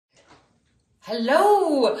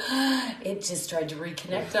Hello! It just tried to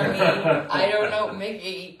reconnect on me. I don't know,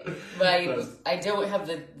 Mickey. I don't have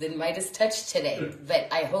the Midas touch today. But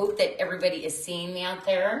I hope that everybody is seeing me out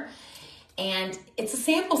there. And it's a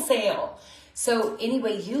sample sale. So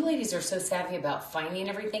anyway, you ladies are so savvy about finding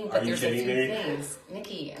everything. But there's a few things.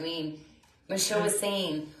 Nikki, I mean, Michelle was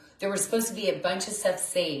saying there was supposed to be a bunch of stuff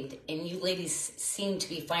saved. And you ladies seem to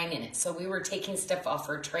be finding it. So we were taking stuff off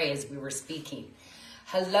our tray as we were speaking.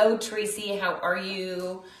 Hello, Tracy. How are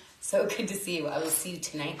you? So good to see you. I will see you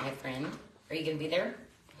tonight, my friend. Are you going to be there?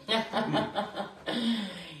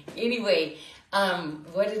 Anyway,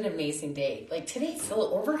 what an amazing day. Like, today's a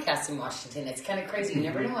little overcast in Washington. It's kind of crazy. You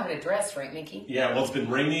never know how to dress, right, Mickey? Yeah, well, it's been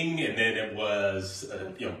raining, and then it was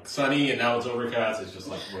sunny, and now it's overcast. It's just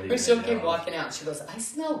like, what are you Michelle came walking out. She goes, I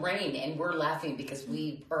smell rain. And we're laughing because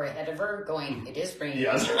we are ahead of her going, it is raining.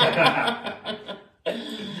 Yes.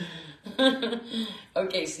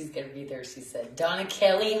 Okay, she's going to be there, she said. Donna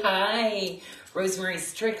Kelly, hi. Rosemary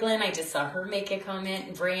Strickland, I just saw her make a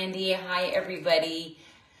comment. Brandy, hi, everybody.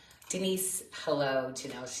 Denise, hello.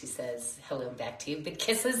 Janelle, she says, hello back to you. Big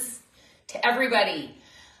kisses to everybody.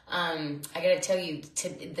 I got to tell you,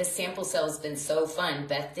 this sample sale has been so fun.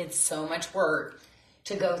 Beth did so much work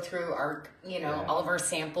to go through our, all of our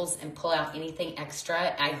samples and pull out anything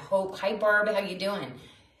extra. I hope, hi, Barb, how you doing?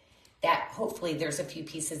 That hopefully there's a few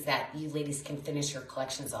pieces that you ladies can finish your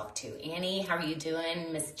collections off to. Annie, how are you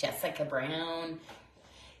doing? Miss Jessica Brown.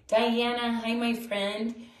 Diana, hi, my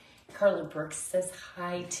friend. Carla Brooks says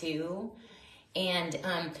hi, too. And,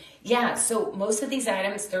 so most of these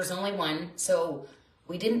items, there's only one. So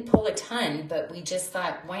we didn't pull a ton, but we just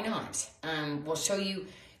thought, why not? We'll show you.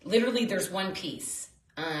 Literally, there's one piece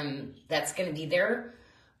that's going to be there.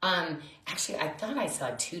 Actually, I thought I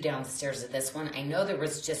saw two downstairs of this one. I know there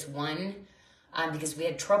was just one because we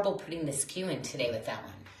had trouble putting the SKU in today with that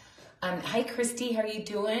one. Hi, Christy. How are you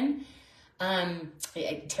doing?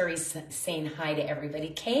 Terry's saying hi to everybody.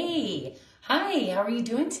 Kay, hi. How are you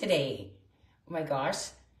doing today? Oh, my gosh.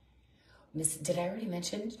 Did I already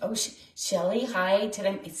mention? Oh, Shelly, hi. Did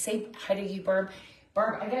I say hi to you, Barb?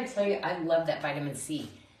 Barb, I got to tell you, I love that vitamin C.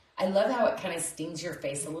 I love how it kind of stings your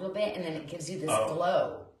face a little bit, and then it gives you this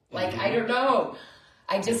glow. Like, I don't know.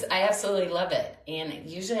 I absolutely love it. And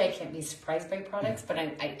usually I can't be surprised by products, but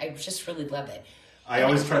I just really love it. I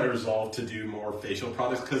always try to resolve to do more facial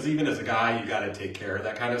products because even as a guy, you got to take care of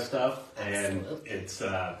that kind of stuff. And it's,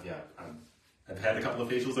 I've had a couple of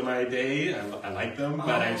facials in my day. I like them,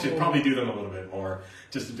 but I should probably do them a little bit more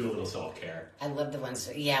just to do a little self-care. I love the ones,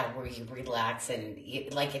 where you relax and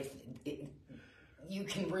you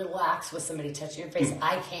can relax with somebody touching your face.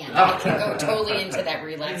 I can go totally into that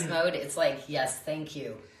relax mode. It's like, yes, thank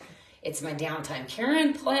you. It's my downtime.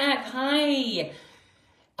 Karen Platt, hi.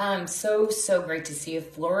 So great to see you.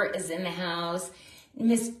 Flora is in the house.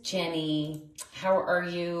 Miss Jenny, how are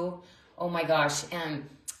you? Oh my gosh.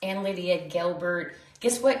 Ann Lydia Gilbert.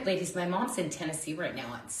 Guess what, ladies? My mom's in Tennessee right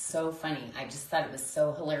now. It's so funny. I just thought it was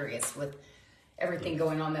so hilarious with everything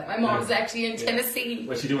going on that my mom's actually in Tennessee.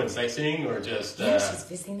 What's she doing, sightseeing or just... Yeah, she's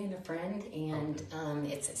visiting a friend, and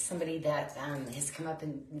it's somebody that has come up,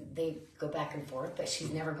 and they go back and forth, but she's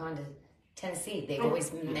never gone to Tennessee. They've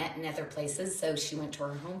always met in other places, so she went to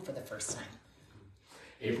her home for the first time.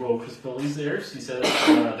 April Crispelli's there. She said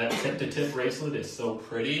that tip-to-tip bracelet is so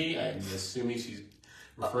pretty. I'm assuming she's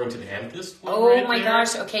referring to the amethyst one. Oh my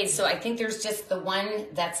gosh. Okay, so I think there's just the one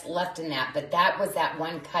that's left in that, but that was that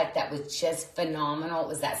one cut that was just phenomenal. It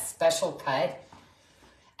was that special cut.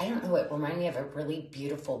 I don't know, it reminded me of a really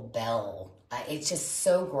beautiful bell. It's just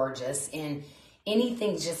so gorgeous, and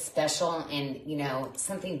anything's just special and,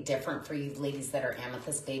 something different for you ladies that are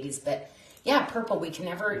amethyst babies. But yeah, purple, we can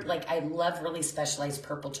never, I love really specialized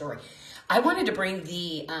purple jewelry. I wanted to bring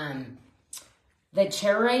the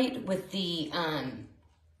charoite with the,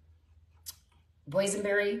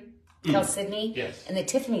 boysenberry, Chalcedony, yes, and the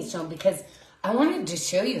Tiffany stone, because I wanted to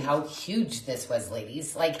show you how huge this was,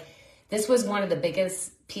 ladies. This was one of the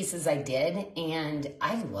biggest pieces I did, and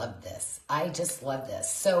I love this. I just love this.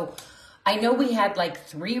 So I know we had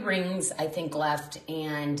 3 rings, I think, left,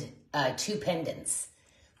 and 2 pendants,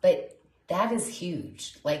 but that is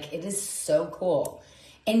huge. It is so cool.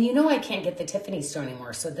 And I can't get the Tiffany stone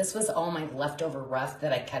anymore, so this was all my leftover rough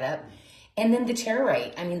that I cut up. And then the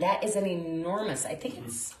charoite, I mean, that is an enormous, I think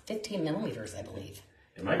it's 15 millimeters, I believe.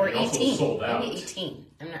 It might or be also 18, sold out. Maybe 18,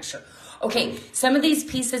 I'm not sure. Okay, some of these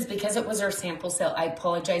pieces, because it was our sample sale, I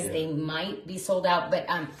apologize, they might be sold out, but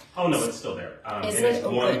Oh no, it's still there. Is and it? it's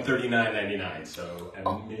 $139.99. So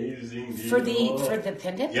amazing deal. for the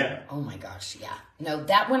pendant? Yeah. Oh my gosh, yeah. No,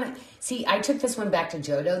 that one. See, I took this one back to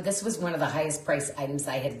Jodo. This was one of the highest priced items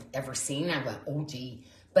I had ever seen. I went, oh gee,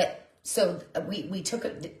 but. So we took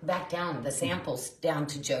it back down, the samples down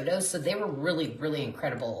to Jodo. So they were really, really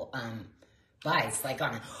incredible buys. Like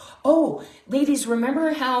on, oh, ladies,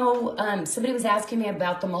 remember how somebody was asking me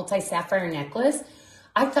about the multi-sapphire necklace?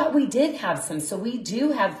 I thought we did have some. So we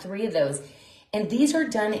do have 3 of those. And these are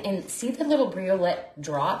done in, see the little briolette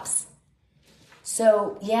drops?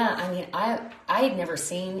 So yeah, I mean, I had never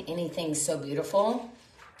seen anything so beautiful.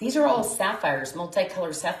 These are all sapphires,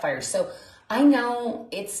 multicolored sapphires. So I know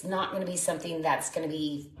it's not going to be something that's going to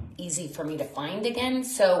be easy for me to find again.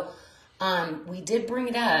 So we did bring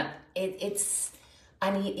it up. It's,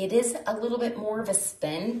 I mean, it is a little bit more of a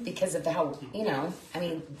spend because of how, you know, I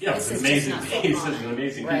mean, Yeah, this it's is an just amazing not so piece. It's common, an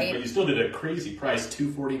amazing right? piece, but you still did a crazy price,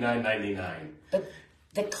 $249.99. But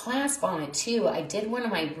the clasp on it too, I did one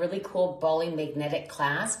of my really cool Bali magnetic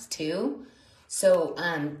clasps too. So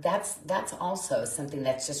that's also something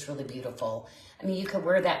that's just really beautiful. I mean, you could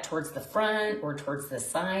wear that towards the front or towards the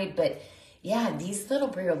side, but yeah, these little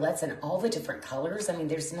briolettes in all the different colors. I mean,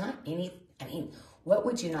 there's not any, I mean, what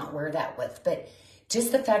would you not wear that with? But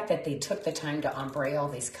just the fact that they took the time to ombre all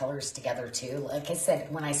these colors together too. Like I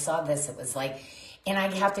said, when I saw this, it was like, and I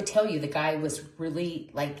have to tell you, the guy was really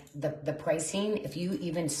like the pricing, if you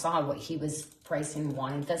even saw what he was pricing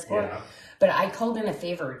wanted this for. Yeah. But I called in a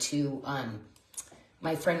favor to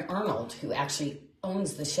my friend Arnold, who actually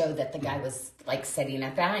owns the show that the guy was like setting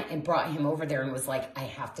up at, and brought him over there and was like, I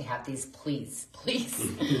have to have these, please.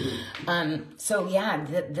 So yeah,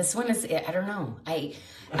 this one is, I don't know. I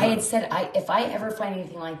had said, if I ever find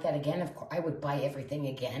anything like that again, of course, I would buy everything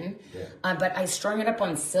again. Yeah. But I strung it up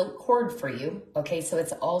on silk cord for you. Okay. So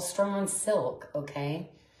it's all strung on silk. Okay.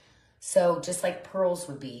 So just like pearls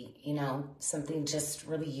would be, you know, something just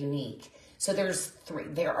really unique. So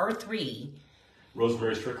there are 3.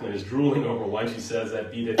 Rosemary Strickland is drooling over one. She says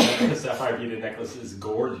that sapphire beaded necklace is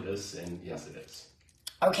gorgeous, and yes, it is.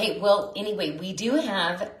 Okay, well, anyway, we do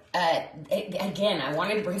have, again, I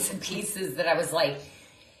wanted to bring some pieces that I was like,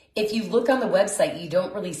 if you look on the website, you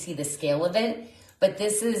don't really see the scale of it, but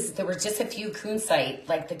there were just a few kunzite,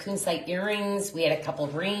 like the kunzite earrings, we had a couple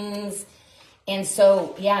rings, and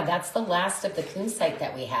so, yeah, that's the last of the kunzite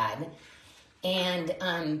that we had. And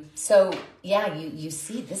so, yeah, you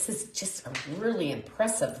see, this is just a really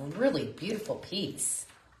impressive, really beautiful piece.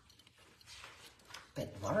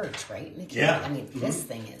 But large, right, Nikki? Yeah. I mean, this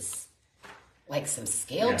thing is like some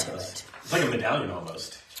scale to it. It's like a medallion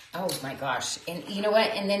almost. Oh my gosh. And you know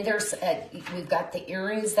what? And then there's, we've got the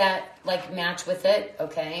earrings that like match with it,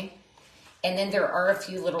 okay? And then there are a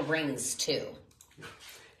few little rings too.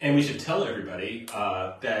 And we should tell everybody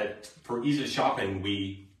that for ease of shopping,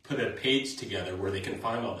 we put a page together where they can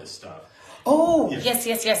find all this stuff. Oh, yes.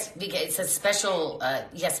 It's a special,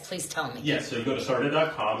 yes, please tell me. Yes, so you go to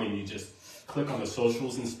SARDA.com and you just click on the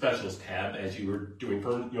socials and specials tab as you were doing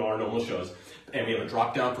for our normal shows. And we have a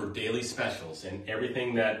drop down for daily specials, and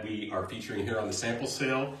everything that we are featuring here on the sample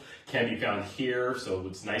sale can be found here. So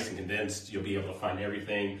it's nice and condensed. You'll be able to find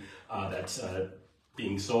everything that's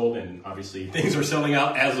being sold, and obviously things are selling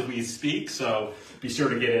out as we speak. So be sure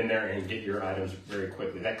to get in there and get your items very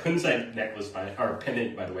quickly. That kunzite necklace or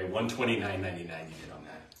pendant, by the way, $129.99 you get on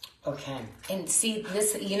that. Okay. And see,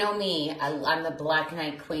 this, you know me, I'm the Black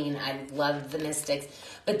Knight Queen. I love the mystics.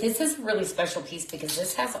 But this is a really special piece because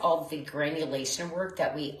this has all the granulation work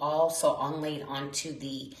that we also onlaid onto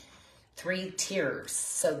the 3 tiers.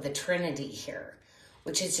 So the Trinity here,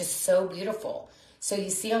 which is just so beautiful. So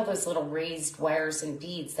you see all those little raised wires and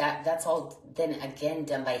beads, that's all then again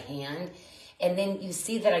done by hand. And then you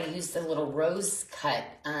see that I used the little rose cut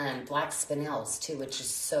black spinels too, which is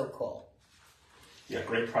so cool. Yeah,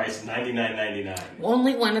 great price, $99.99.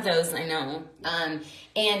 Only one of those, I know.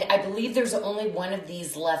 And I believe there's only one of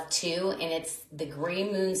these left too, and it's the gray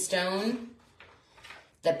moonstone,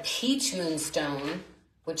 the peach moonstone,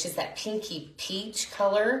 which is that pinky peach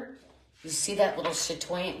color. You see that little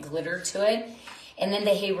chatoyant glitter to it. And then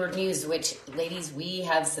the Hayward Muse, which, ladies, we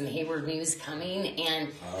have some Hayward Muse coming. And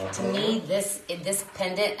to me, this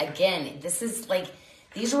pendant, again, this is like,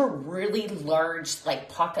 these were really large, like,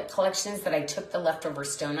 pocket collections that I took the leftover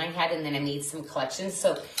stone I had, and then I made some collections.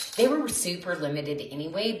 So they were super limited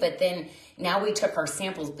anyway. But then now we took our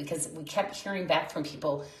samples because we kept hearing back from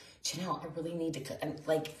people, Janyl, I really need to,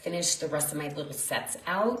 like, finish the rest of my little sets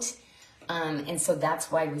out. And so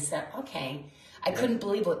that's why we said, okay. I couldn't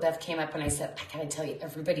believe what Beth came up and I said, I gotta tell you,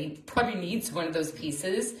 everybody probably needs one of those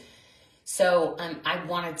pieces. So I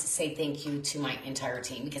wanted to say thank you to my entire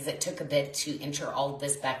team because it took a bit to enter all of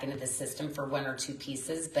this back into the system for 1 or 2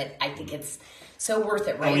 pieces, but I think it's so worth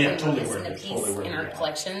it, right? Oh, yeah, when totally we're worth missing it. a piece Totally worth in our it, yeah.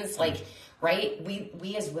 collections, like, right?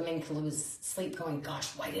 We as women can lose sleep going, gosh,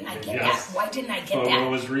 why didn't I get Yes. that? Why didn't I get FOMO that?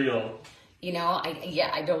 was real. You know,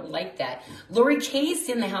 I don't like that. Lori Case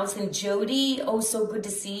in the house and Jody, oh, so good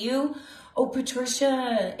to see you. Oh,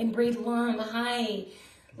 Patricia and Braid Lum, hi.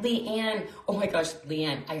 Leanne, oh my gosh,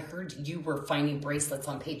 Leanne, I heard you were finding bracelets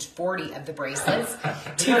on page 40 of the bracelets.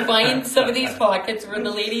 To find some of these pockets for the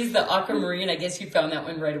ladies, the aquamarine, I guess you found that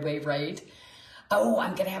one right away, right? Oh,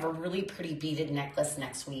 I'm going to have a really pretty beaded necklace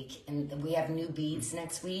next week. And we have new beads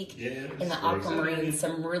next week in the aquamarine.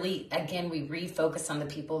 Some really, again, we refocus on the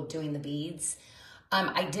people doing the beads.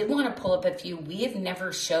 I did want to pull up a few. We have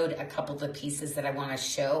never showed a couple of the pieces that I want to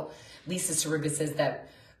show. Lisa Saruga says that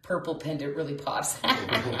purple pendant really pops.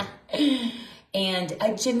 And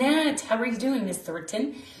Jeanette, how are you doing, Miss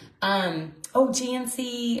Thornton? Oh,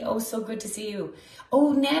 GNC, oh, so good to see you.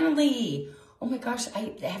 Oh, Natalie. Oh my gosh,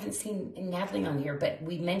 I haven't seen Natalie on here, but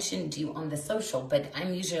we mentioned you on the social, but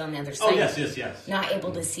I'm usually on the other side. Oh, yes. Not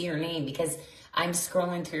able to see her name because I'm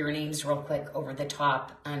scrolling through your names real quick over the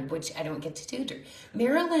top, which I don't get to do.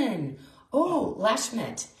 Marilyn, oh,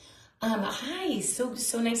 Lashmet. Hi, so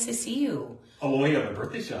nice to see you. Oh, well, we have a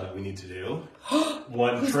birthday shout out we need to do.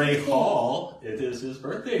 One Trey birthday? Hall, it is his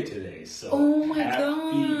birthday today, so Oh my happy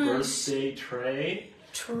gosh. birthday, Trey.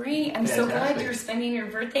 Trey, I'm so glad Fantastic. you're spending your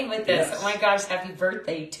birthday with us. Yes. Oh my gosh, happy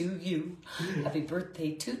birthday to you. Happy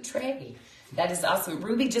birthday to Trey. That is awesome.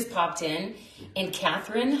 Ruby just popped in. And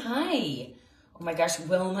Catherine, hi. Oh my gosh,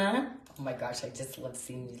 Wilma. Oh my gosh, I just love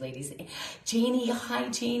seeing you ladies. Janie, hi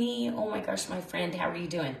Janie. Oh my gosh, my friend, how are you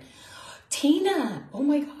doing? Tina, oh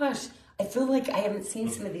my gosh. I feel like I haven't seen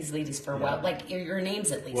some of these ladies for a while. Like your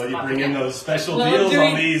names at least. Well, you popping bring in up. those special Well, deals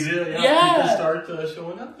doing- on these. People Yeah. start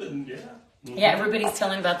showing up, and Yeah, everybody's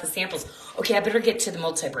telling about the samples. Okay, I better get to the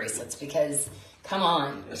multi-bracelets because, come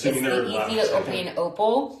on. Assuming it's they're the left. Ethiopian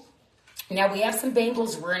opal. Now, we have some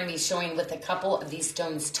bangles we're going to be showing with a couple of these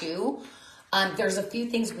stones, too. There's a few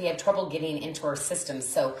things we had trouble getting into our system,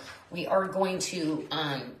 so we are going to,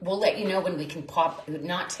 we'll let you know when we can pop,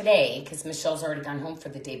 not today, because Michelle's already gone home for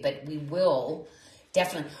the day, but we will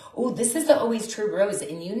definitely. Oh, this is the Always True Rose,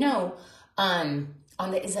 and you know,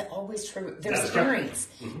 is it Always True? There's earrings.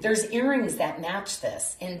 Mm-hmm. There's earrings that match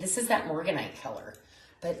this, and this is that morganite color.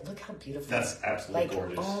 But look how beautiful. That's absolutely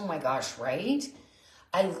gorgeous. Oh my gosh, right?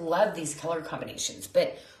 I love these color combinations,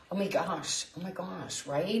 but oh my gosh,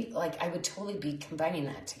 right? Like I would totally be combining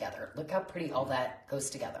that together. Look how pretty all that goes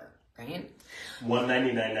together, right?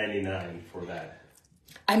 $199.99 for that.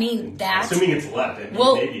 I mean, that's... Assuming it's left.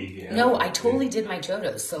 Well, maybe, no, I totally did my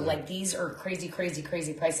Jodos. So, like, these are crazy, crazy,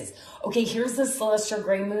 crazy prices. Okay, here's the Celestial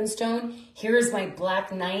Gray Moonstone. Here is my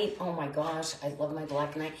Black Knight. Oh, my gosh. I love my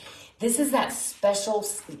Black Knight. This is that special...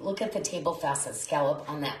 Look at the table facet scallop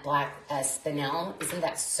on that black spinel. Isn't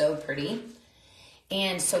that so pretty?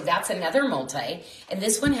 And so that's another multi. And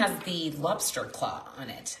this one has the lobster claw on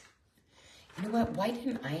it. You know what? Why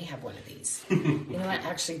didn't I have one of these? You know what?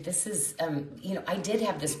 Actually, this is, I did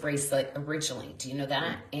have this bracelet originally. Do you know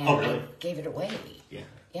that? And really? I gave it away. Yeah.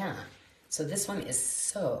 Yeah. So this one is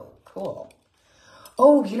so cool.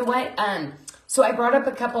 Oh, you know what? So I brought up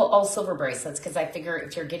a couple all silver bracelets because I figure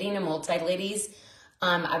if you're getting a multi, ladies,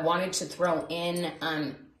 I wanted to throw in,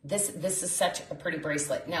 this is such a pretty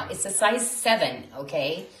bracelet. Now, it's a size 7,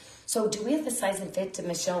 okay? So do we have the size and fit to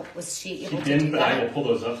Michelle? Was she able to do but that? I will pull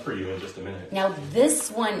those up for you in just a minute. Now, this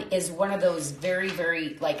one is one of those very,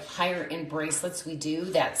 very, like, higher end bracelets we do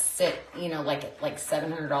that sit, like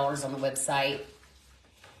 $700 on the website.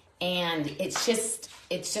 And it's just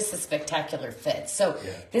a spectacular fit. So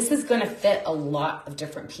This is going to fit a lot of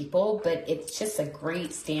different people, but it's just a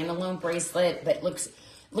great standalone bracelet, but looks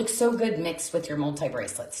so good mixed with your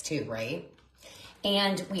multi-bracelets too, right?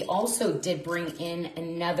 And we also did bring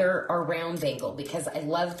in our round bangle because I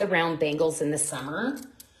love the round bangles in the summer.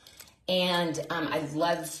 And I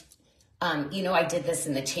love, I did this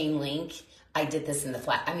in the chain link. I did this in the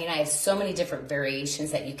flat. I mean, I have so many different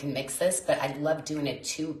variations that you can mix this, but I love doing it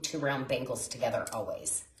two round bangles together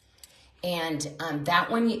always. And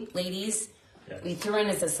that one, ladies, we threw in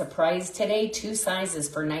as a surprise today, 2 sizes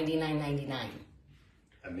for $99.99.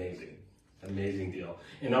 Amazing deal.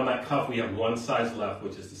 And on that cuff, we have one size left,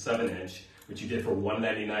 which is the 7-inch, which you did for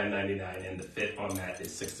 $199.99, and the fit on that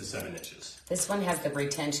is 6 to 7 inches. This one has the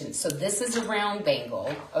retention. So this is a round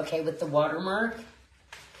bangle, okay, with the watermark.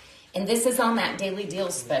 And this is on that daily deal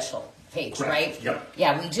special. page, Correct. right? Yep.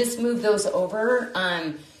 Yeah, we just moved those over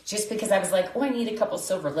just because I was like, oh, I need a couple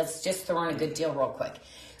silver. Let's just throw in a good deal real quick.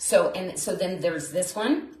 So then there's this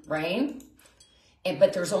one, right?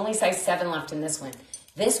 But there's only size 7 left in this one.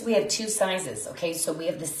 This, we have 2 sizes, okay? So we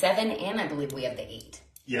have the 7 and I believe we have the 8.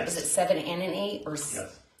 Yes. Is it 7 and an 8? Or Yes.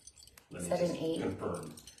 Let me 7, just 8?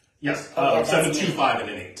 confirm. Yes. Oh, yeah, 7, 2, 5, and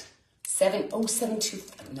an 8. 7, 2,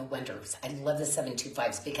 no wonder. I love the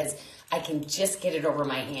 725s because I can just get it over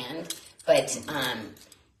my hand. But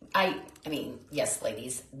I mean, yes,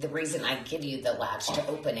 ladies, the reason I give you the latch to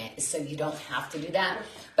open it is so you don't have to do that.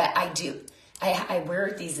 But I do. I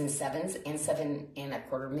wear these in 7s and 7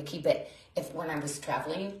 1/4, Mickey. But when I was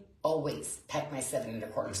traveling, always pack my 7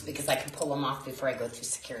 1/4s because I can pull them off before I go through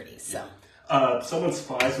security. So. Someone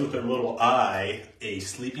spies with their little eye a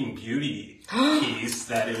Sleeping Beauty piece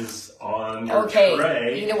that is on your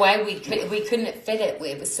tray. You know why we couldn't fit it?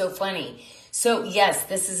 It was so funny. So yes,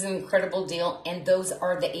 this is an incredible deal, and those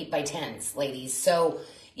are the 8x10s, ladies. So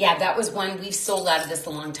yeah, that was one we've sold out of this a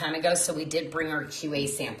long time ago. So we did bring our QA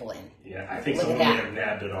sample in. Yeah, I think someone may have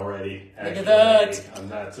nabbed it already. Look at that! I'm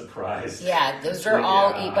not surprised. Yeah, those are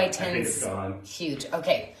all 8x10s. I think it's gone. Huge.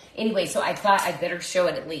 Okay. Anyway, so I thought I'd better show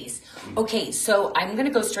it at least. Okay, so I'm going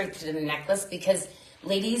to go straight to the necklace because,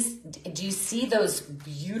 ladies, do you see those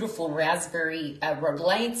beautiful raspberry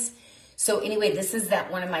rhodolites? So anyway, this is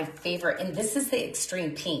one of my favorite, and this is the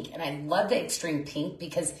extreme pink. And I love the extreme pink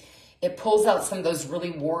because it pulls out some of those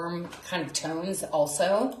really warm kind of tones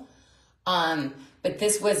also. But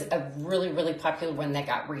this was a really, really popular one that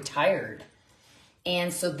got retired.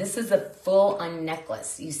 And so this is a full-on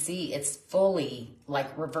necklace. You see, it's fully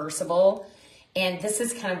like reversible. And this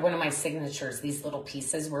is kind of one of my signatures, these little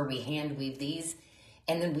pieces where we hand weave these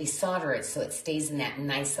and then we solder it so it stays in that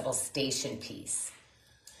nice little station piece.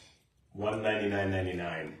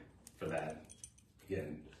 $199.99 for that.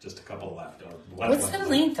 Again, just a couple left. What's the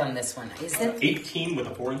length on this one? Is it 18 with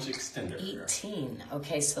a 4-inch extender? 18.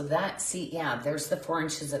 Okay, so there's the 4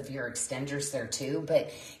 inches of your extenders there too. But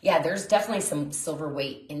yeah, there's definitely some silver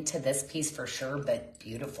weight into this piece for sure, but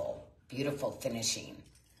beautiful, beautiful finishing.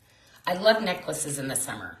 I love necklaces in the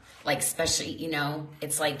summer, like especially,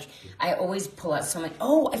 it's like I always pull out so many.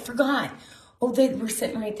 Oh, I forgot. Oh, they were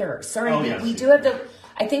sitting right there. Sorry, we do have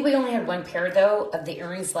I think we only had 1 pair though of the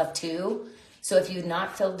earrings left too. So if you've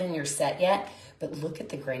not filled in your set yet, but look at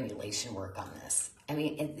the granulation work on this. I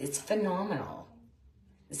mean, it's phenomenal.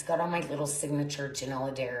 It's got all my little signature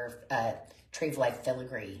Janyl Trave Life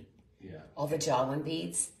filigree. Yeah. All the jawline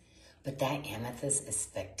beads. But that amethyst is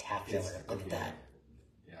spectacular. Look at that.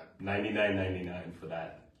 Yeah, $99.99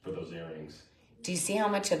 for those earrings. Do you see how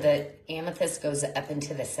much of the amethyst goes up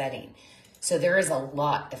into the setting? So there is a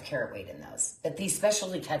lot of carat weight in those. But these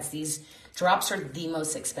specialty cuts, these drops are the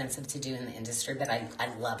most expensive to do in the industry, but I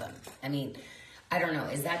love them. I mean, I don't know.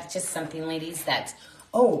 Is that just something, ladies, that,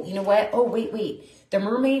 oh, you know what? Oh, wait. The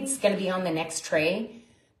mermaid's going to be on the next tray.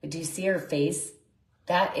 But do you see her face?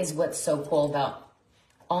 That is what's so cool about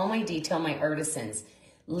all my detail, my artisans.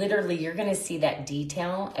 Literally, you're going to see that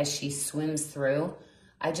detail as she swims through.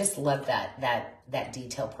 I just love that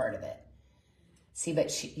detail part of it. See,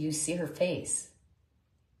 but you see her face.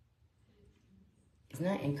 Isn't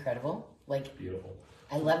that incredible? Like, beautiful.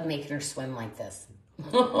 I love making her swim like this.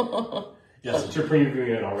 Yes, since you're previewing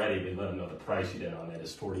it already, we let them know the price you did on it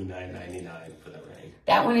is $49.99 for the ring.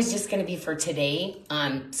 That one is just going to be for today.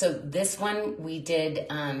 So this one we did,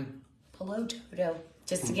 hello, Toto,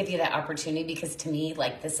 just to give you that opportunity because to me,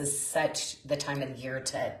 like, this is such the time of the year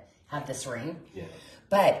to have this ring. Yeah.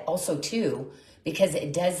 But also, too, because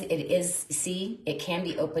it can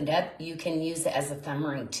be opened up. You can use it as a thumb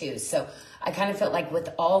ring, too. So I kind of felt like with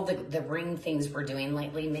all the ring things we're doing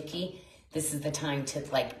lately, Mickey, this is the time to,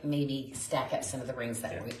 like, maybe stack up some of the rings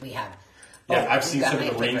that we have. Yeah, I've seen some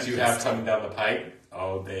of the rings you have coming down the pipe.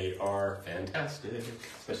 Oh, they are fantastic,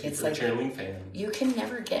 especially for a cheerleading fan. You can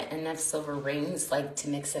never get enough silver rings, like, to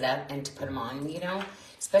mix it up and to put them on,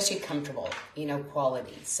 especially comfortable,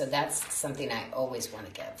 quality. So that's something I always want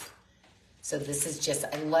to give. So this is just,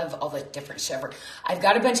 I love all the different chevron. I've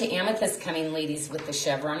got a bunch of amethysts coming, ladies, with the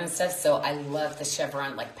chevron and stuff. So I love the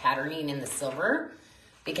chevron, like, patterning in the silver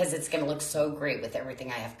because it's going to look so great with everything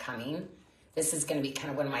I have coming. This is going to be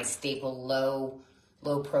kind of one of my staple low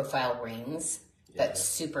profile rings, but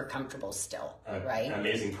super comfortable still, right?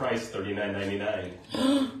 Amazing price,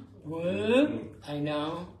 $39.99. What? I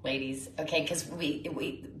know, ladies. Okay, because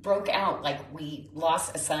we broke out, like, we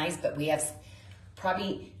lost a size, but we have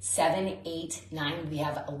probably 7, 8, 9. We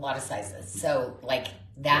have a lot of sizes. So, like,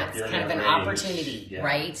 that's kind of an opportunity,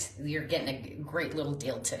 right? You're getting a great little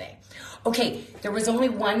deal today. Okay, there was only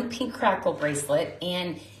one pink crackle bracelet,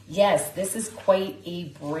 and Yes, this is quite a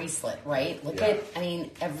bracelet, right? Look Yeah. at, I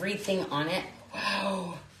mean, everything on it.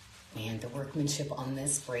 Wow. Man, the workmanship on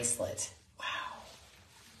this bracelet. Wow.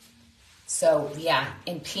 So, yeah,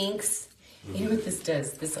 and pinks. You know what this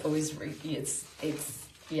does? This always, it's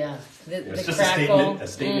yeah. It's The just crackle. a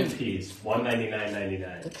statement piece.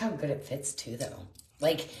 $199.99. Look how good it fits too, though.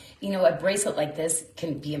 Like, you know, a bracelet like this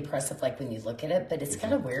can be impressive, like when you look at it, but it's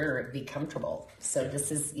gotta wear it, be comfortable. So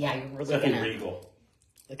this is, yeah, you're really Something gonna regal.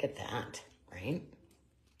 look at that, right?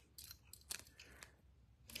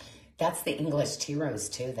 That's the English tea rose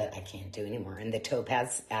too that I can't do anymore, and the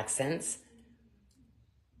topaz accents.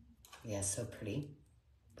 Yeah, so pretty.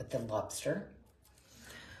 With the lobster.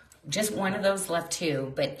 Just one of those left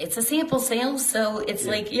too, but it's a sample sale, so it's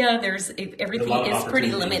like, yeah, everything is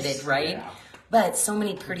pretty limited, right? Yeah. But so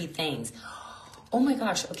many pretty things. Oh my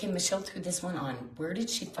gosh, okay, Michelle threw this one on. Where did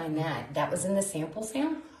she find that? That was in the sample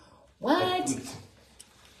sale? What?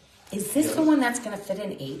 Is this the one that's gonna fit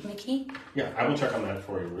in 8, Mickey? Yeah, I will check on that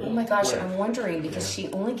for you. Really Oh my gosh, quick. I'm wondering because she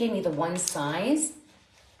only gave me the one size.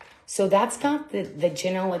 So that's got the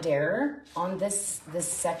Janyl Sherman on this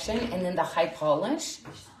section, and then the high polish.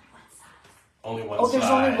 Only one Oh, size. there's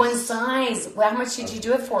only one size. Well, how much did you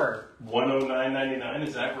do it for? $109.99,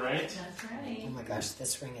 is that right? That's right. Oh my gosh,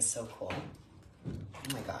 this ring is so cool.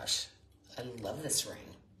 Oh my gosh, I love this ring.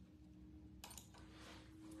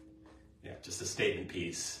 Yeah, just a statement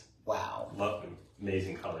piece. Wow. Love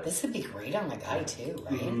amazing color. This would be great on the guy too,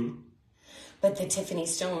 right? Mm-hmm. But the Tiffany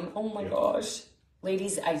stone, oh my gosh.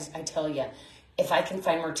 Ladies, I tell you, if I can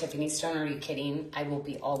find more Tiffany stone, are you kidding? I will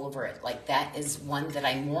be all over it. Like that is one that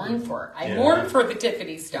I mourn for. I mourn for the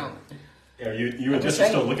Tiffany stone. Yeah, you and Jess are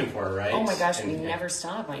still looking for it, right? Oh my gosh, And, we never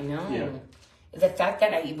stop. I know. Yeah. The fact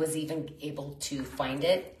that I was even able to find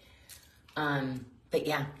it. But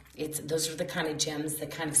yeah, those are the kind of gems, the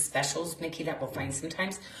kind of specials, Mickey, that we'll find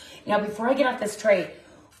sometimes. Now, before I get off this tray,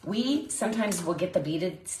 we sometimes will get the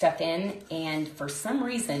beaded stuff in, and for some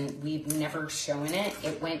reason, we've never shown it.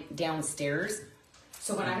 It went downstairs.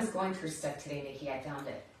 So when I was going through stuff today, Mickey, I found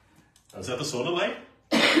it. Is that the soda light?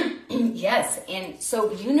 Yes, and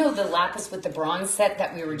so you know the lapis with the bronze set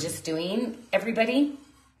that we were just doing, everybody?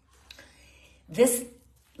 This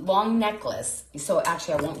long necklace, so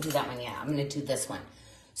actually I won't do that one yet. I'm going to do this one.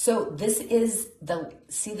 So this is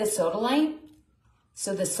see the sodalite?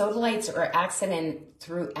 So the sodalites are accented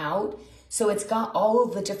throughout. So it's got all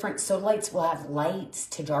of the different sodalites will have lights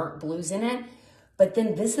to dark blues in it. But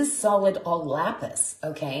then this is solid all lapis,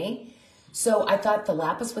 okay? So I thought the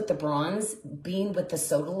lapis with the bronze being with the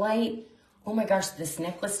sodalite, oh my gosh, this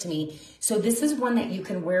necklace to me. So this is one that you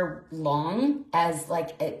can wear long as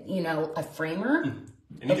like a framer.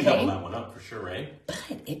 And you can double that one up for sure, right?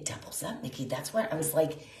 But it doubles up, Nikki. That's what I was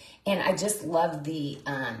like. And I just love the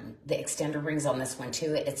extender rings on this one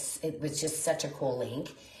too. It was just such a cool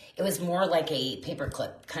length. It was more like a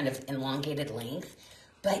paperclip kind of elongated length.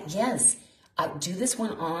 But yes, I do this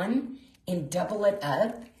one on and double it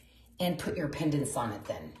up and put your pendants on it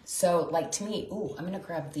then. So like to me, ooh, I'm gonna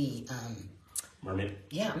grab the Mermaid.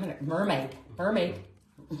 Yeah, I'm gonna mermaid.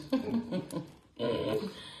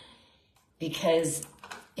 Because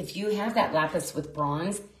if you have that lapis with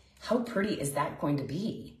bronze, how pretty is that going to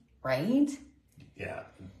be, right? Yeah.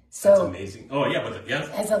 So that's amazing. Oh yeah, but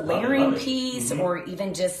as a layering love it. piece or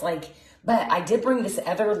even just like, but I did bring this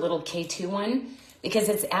other little K2 one because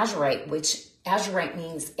it's azurite, which azurite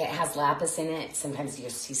means it has lapis in it. Sometimes you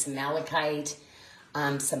see some malachite,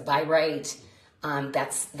 some birite,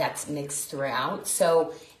 that's mixed throughout.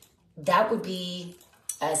 So that would be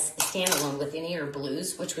a standalone with any of your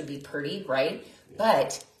blues, which would be pretty, right?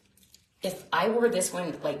 But if I wore this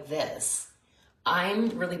one like this, I'm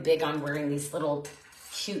really big on wearing these little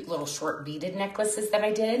cute little short beaded necklaces that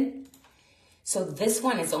I did. So this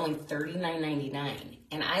one is only $39.99,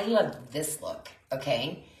 and I love this look,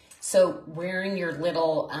 okay? So wearing your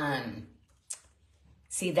little,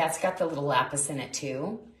 see that's got the little lapis in it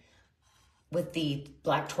too, with the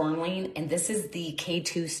black tourmaline, and this is the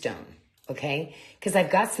K2 stone, okay? Because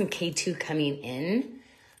I've got some K2 coming in,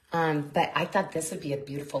 but I thought this would be a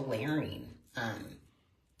beautiful layering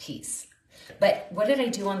piece. But what did I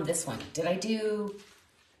do on this one? Did I do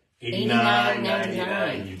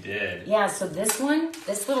 $89.99? You did. Yeah, so this one,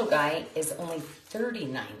 this little guy is only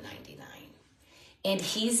 $39.99. And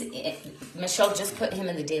Michelle just put him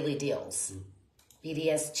in the daily deals.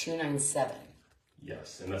 BDS 297.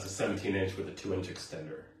 Yes, and that's a 17-inch with a 2-inch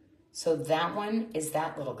extender. So that one is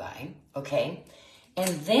that little guy, okay?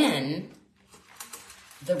 And then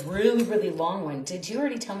the really, really long one. Did you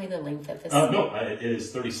already tell me the length of this? No, it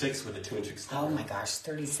is 36 with a 2-inch extension. Oh my gosh,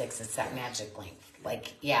 36 is that magic length.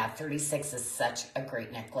 Like, yeah, 36 is such a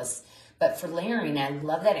great necklace. But for layering, I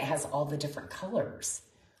love that it has all the different colors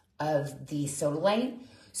of the sodalite.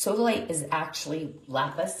 Sodalite is actually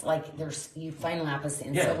lapis. Like, you find lapis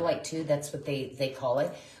in sodalite too. That's what they call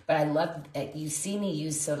it. But I love that you see me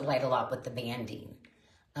use sodalite a lot with the banding.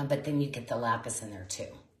 But then you get the lapis in there too.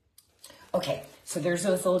 Okay, so there's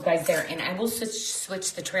those little guys there, and I will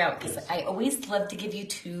switch the tray out because I always love to give you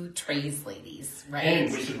 2 trays, ladies, right?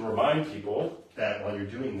 And we should remind people that while you're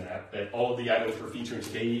doing that all of the items we're featuring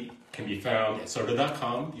today can be found at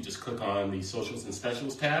SARDA.com. You just click on the Socials and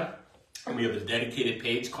Specials tab, and we have a dedicated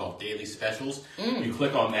page called Daily Specials. You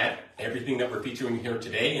click on that, everything that we're featuring here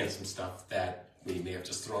today and some stuff that we may have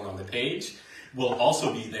just thrown on the page will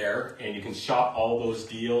also be there, and you can shop all those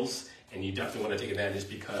deals, and you definitely want to take advantage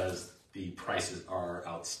because the prices are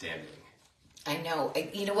outstanding. I know.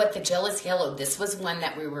 You know what? The Jealous Yellow, this was one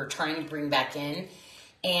that we were trying to bring back in.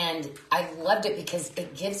 And I loved it because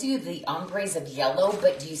it gives you the ombres of yellow.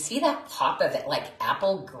 But do you see that pop of it? Like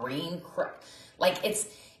apple green. Like it's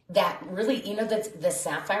that really, you know, the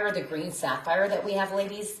sapphire, the green sapphire that we have,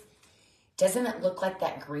 ladies? Doesn't it look like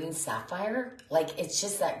that green sapphire? Like it's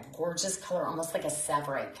just that gorgeous color, almost like a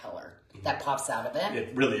savorite color that pops out of it.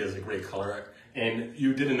 It really is a great color. And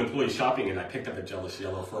you did an employee shopping, and I picked up a Jealous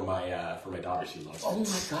Yellow for my daughter. She loves it. Oh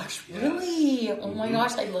my gosh, really? Yes. Oh my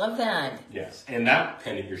gosh, I love that. Yes, and that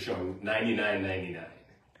pendant you're showing $99.99.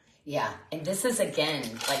 Yeah, and this is again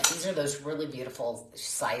like these are those really beautiful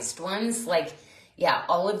sized ones. Like, yeah,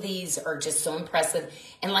 all of these are just so impressive.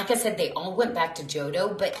 And like I said, they all went back to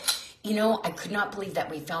Jodo, but. You know, I could not believe that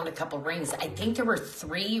we found a couple rings. I think there were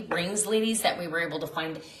 3 rings, ladies, that we were able to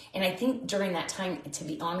find. And I think during that time, to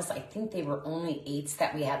be honest, I think they were only 8s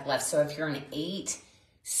that we had left. So if you're an 8,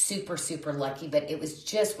 super, super lucky. But it was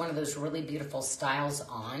just one of those really beautiful styles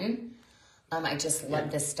on. I just love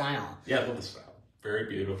this style. Yeah, I love the style. Very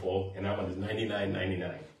beautiful. And that one is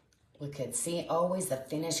 $99.99. Look at, see, always the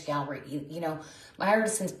finished gallery. You know, my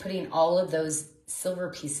artisan's putting all of those silver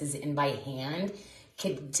pieces in by hand.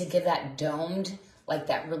 To give that domed, like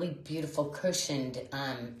that really beautiful cushioned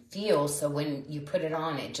feel. So when you put it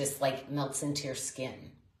on, it just like melts into your skin.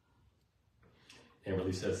 And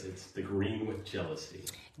really says it's the green with jealousy.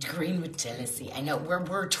 Green with jealousy. I know.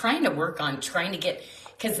 We're trying to work on trying to get,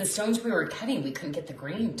 because the stones we were cutting, we couldn't get the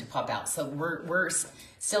green to pop out. So we're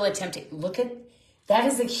still attempting. Look at, that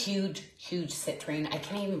is a huge, huge citrine. I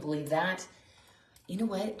can't even believe that. You know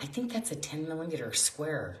what? I think that's a 10 millimeter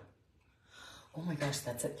square. Oh my gosh,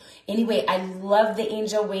 that's it. Anyway, I love the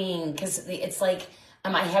angel wing because it's like,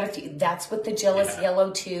 I had a few, that's with the Jealous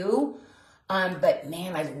Yellow too. But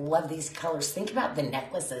man, I love these colors. Think about the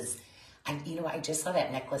necklaces. I just saw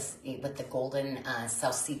that necklace with the golden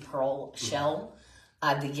South Sea pearl shell,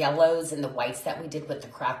 the yellows and the whites that we did with the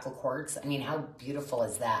crackle quartz. I mean, how beautiful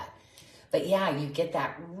is that? But yeah, you get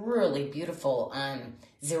that really beautiful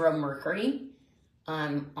 0 mercury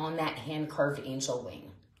on that hand-carved angel wing.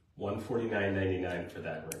 $149.99 for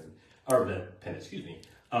that ring, or the pen, excuse me.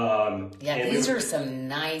 Yeah, these are some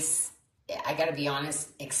nice, I gotta be honest,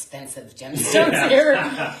 expensive gemstones here.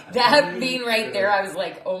 That being right there, I was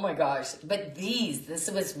like, oh my gosh. But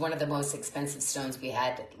this was one of the most expensive stones we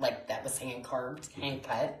had, like that was hand carved, hand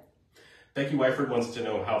cut. Becky Wyford wants to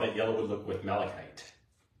know how that yellow would look with malachite.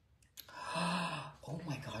 Oh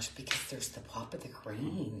my gosh, because there's the pop of the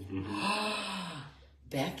green.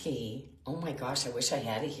 Becky, oh my gosh, I wish I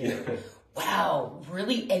had it here. Wow,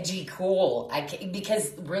 really edgy, cool.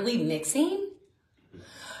 Because really mixing.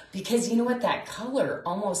 Because you know what, that color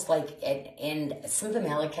almost like, and some of the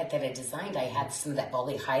malachite that I designed, I had some of that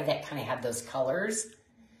Bali high that kind of had those colors.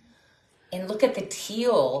 And look at the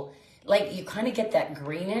teal, like you kind of get that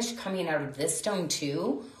greenish coming out of this stone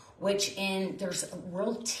too, there's a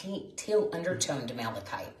real teal undertone to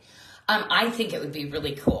malachite. I think it would be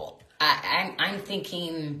really cool. I'm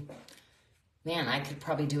thinking, man, I could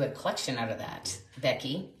probably do a collection out of that,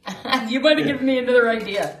 Becky. You might have given me another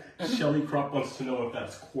idea. Shelly Crop wants to know if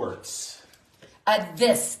that's quartz.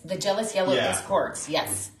 The Jealous Yellow is quartz,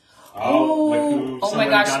 yes. Oh my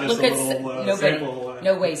gosh, look at, nobody,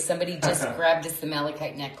 no way, somebody just grabbed us the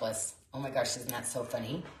malachite necklace. Oh my gosh, isn't that so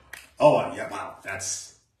funny? Oh, yeah, wow,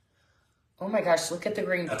 that's... Oh my gosh, look at the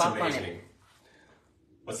green pop amazing. On it.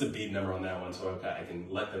 What's the bead number on that one so I can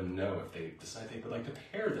let them know if they decide they would like to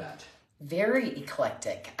pair that? Very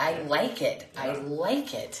eclectic. I like it. Yeah. I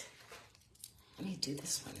like it. Let me do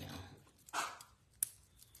this one now.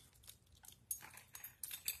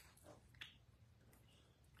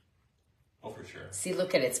 Oh, for sure. See,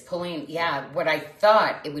 look at it. It's pulling, yeah, what I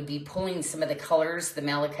thought it would be pulling some of the colors, the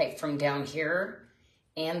malachite from down here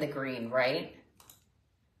and the green, right?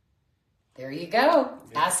 There you go.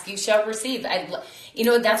 Yeah. Ask, you shall receive. You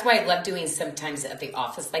know, that's why I love doing sometimes at the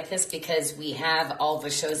office like this, because we have all the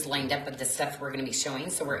shows lined up of the stuff we're going to be showing,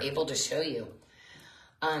 so we're able to show you.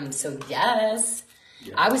 So yes.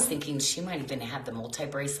 Yeah. I was thinking she might even have the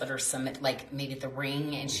multi-bracelet or some, like maybe the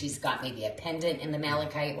ring, and she's got maybe a pendant in the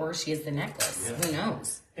malachite, or she has the necklace. Yeah. Who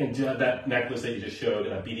knows? And that necklace that you just showed,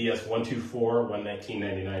 BDS 124,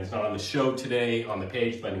 $119.99. It's not on the show today on the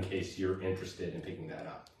page, but in case you're interested in picking that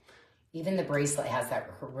up. Even the bracelet has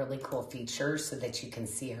that really cool feature so that you can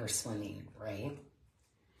see her swimming, right?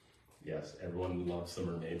 Yes, everyone loves the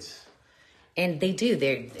mermaids. And they do.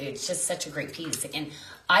 It's just such a great piece. And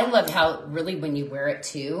I love how really when you wear it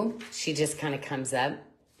too, she just kind of comes up.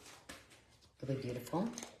 Really beautiful,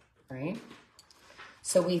 right?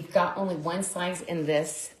 So we've got only one size in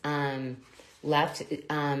this left.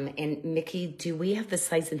 And Mickey, do we have the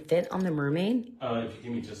size and fit on the mermaid? If you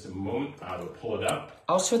give me just a moment, I will pull it up.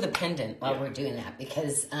 I'll show the pendant while we're doing that,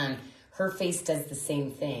 because her face does the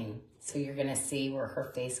same thing. So you're going to see where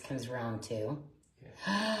her face comes around too.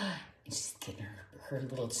 Yeah. And she's getting her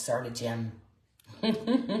little SARDA gem.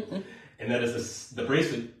 And that is the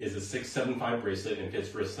bracelet is a 675 bracelet and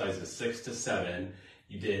fits wrist sizes 6 to 7.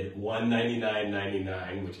 You did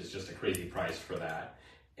 $199.99, which is just a crazy price for that.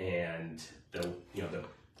 And the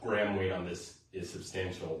gram weight on this is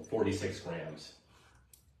substantial, 46 grams.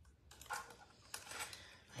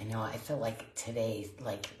 I know. I feel like today,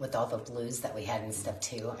 like with all the blues that we had and stuff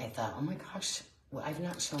too, I thought, oh my gosh. Well, I've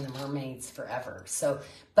not shown the mermaids forever. So,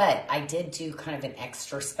 but I did do kind of an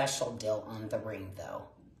extra special deal on the ring though.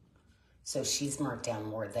 So she's marked down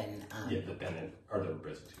more than... the pendant, or the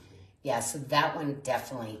bracelet. Yeah, so that one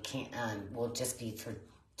definitely can't, will just be for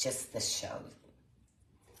just this show.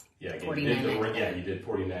 Yeah, again, you did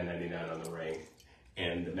 $49.99 on the ring.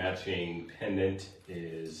 And the matching pendant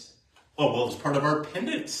is... Oh, well, it's part of our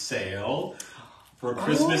pendant sale for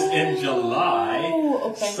Christmas in July.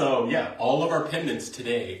 Okay. So, yeah, all of our pendants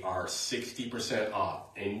today are 60% off.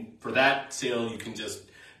 And for that sale, you can just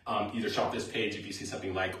either shop this page if you see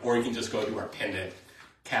something like, or you can just go to our pendant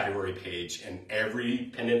category page, and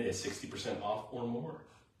every pendant is 60% off or more.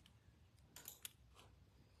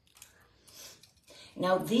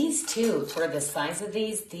 Now these two, for the size of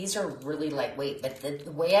these are really lightweight, but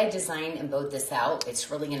the way I designed and bowed this out,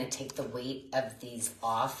 it's really going to take the weight of these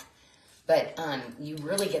off. But you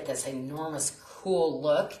really get this enormous cool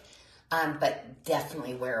look, but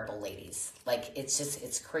definitely wearable, ladies. Like,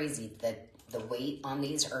 it's crazy that the weight on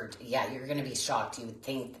these are, you're going to be shocked. You would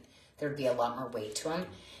think there'd be a lot more weight to them.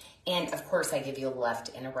 And of course, I give you a left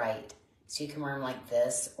and a right. So you can wear them like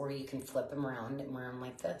this, or you can flip them around and wear them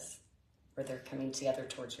like this, where they're coming together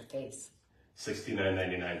towards your face.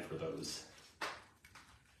 $69.99 for those.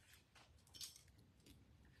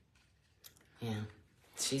 Yeah.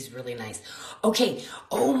 She's really nice. Okay.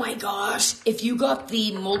 Oh my gosh. If you got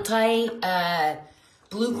the multi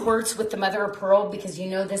blue quartz with the mother of pearl, because you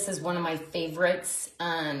know this is one of my favorites.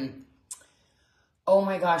 Oh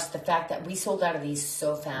my gosh, the fact that we sold out of these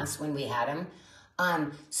so fast when we had them.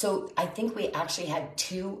 So I think we actually had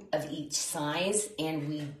 2 of each size, and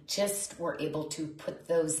we just were able to put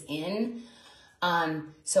those in.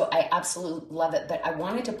 So I absolutely love it. But I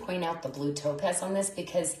wanted to point out the blue topaz on this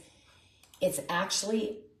because it's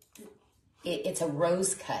actually, it's a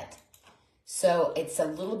rose cut. So it's a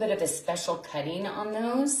little bit of a special cutting on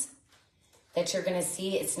those that you're going to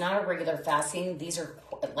see. It's not a regular fastening. These are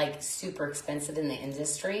like super expensive in the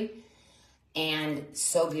industry, and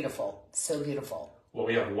so beautiful, so beautiful. Well,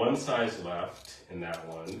 we have one size left in that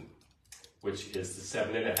one, which is the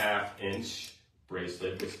 7.5-inch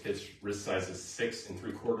bracelet, which fits wrist sizes 6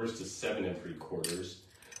 3/4 to 7 3/4.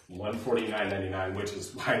 $149.99, which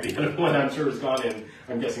is why the other one I'm sure is gone, and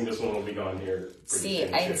I'm guessing this one will be gone here. See,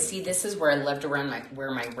 this is where I love to wear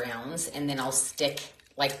my rounds, and then I'll stick,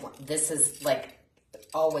 like, this is like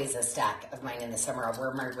always a stack of mine in the summer. I'll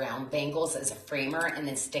wear my round bangles as a framer and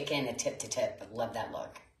then stick in a tip to tip. I love that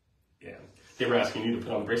look. Yeah. They were asking you to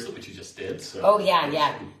put on the bracelet, which you just did. So. Oh,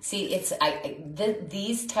 yeah. See,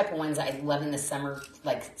 these type of ones I love in the summer,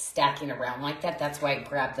 like stacking around like that. That's why I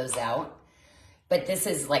grab those out. But this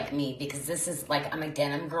is like me, because this is like, I'm a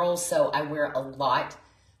denim girl, so I wear a lot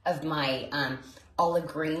of my olive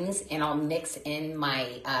greens, and I'll mix in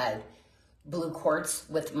my blue quartz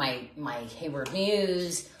with my Hayward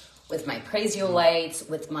Muse, with my Prasiolites,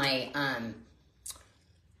 with my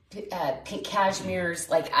pink cashmeres.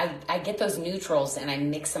 Like, I get those neutrals and I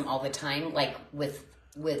mix them all the time, like with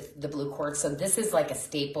with the blue quartz. So this is like a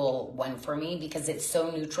staple one for me because it's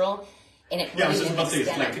so neutral. And it yeah, really I was just about to say, it's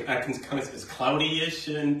extend. like, it's cloudy-ish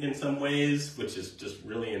in some ways, which is just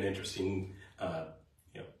really an interesting,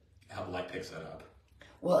 how light picks that up.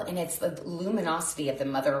 Well, and it's the luminosity of the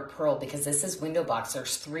mother of pearl because this is window box.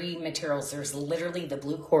 There's 3 materials. There's literally the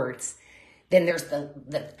blue quartz. Then there's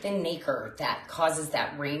the thin nacre that causes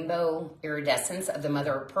that rainbow iridescence of the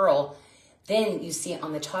mother of pearl. Then you see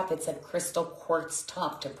on the top, it's a crystal quartz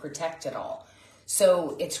top to protect it all.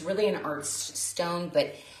 So it's really an art stone,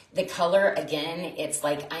 but the color, again, it's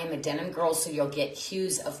like I'm a denim girl, so you'll get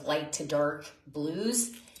hues of light to dark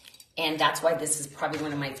blues. And that's why this is probably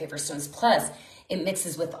one of my favorite stones. Plus, it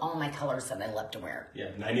mixes with all my colors that I love to wear. Yeah,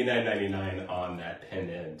 $99.99 on that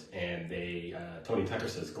pendant. And Tony Tucker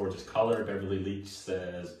says, gorgeous color. Beverly Leach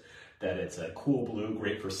says that it's a cool blue,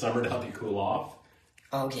 great for summer to help you cool off.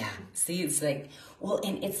 Oh, yeah. See, it's like, well,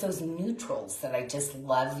 and it's those neutrals that I just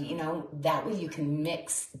love, that way you can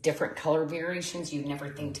mix different color variations you'd never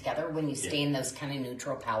think together when you stay in those kind of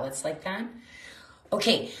neutral palettes like that.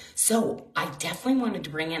 Okay, so I definitely wanted to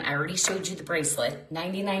bring in, I already showed you the bracelet,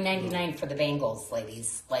 $99.99 for the bangles,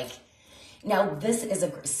 ladies. Now this is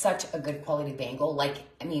such a good quality bangle.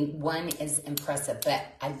 One is impressive, but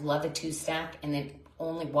I love a 2-stack, and then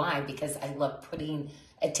only why? Because I love putting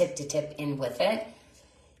a tip-to-tip in with it.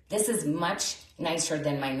 This is much nicer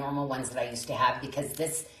than my normal ones that I used to have because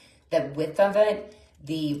the width of it,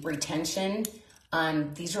 the retention,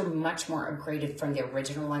 these are much more upgraded from the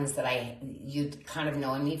original ones that you'd kind of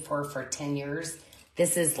known me for 10 years.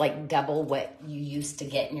 This is like double what you used to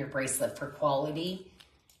get in your bracelet for quality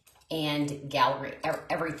and gallery.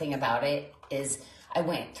 Everything about it is, I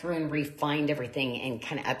went through and refined everything and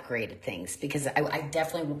kind of upgraded things because I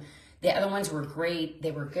definitely, the other ones were great.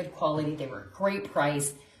 They were good quality. They were great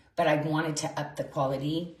price, but I wanted to up the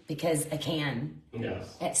quality because I can.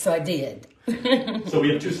 Yes. So I did. So we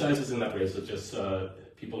have 2 sizes in that bracelet, just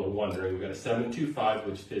people are wondering. We've got a 725,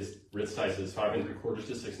 which is wrist sizes 5 3/4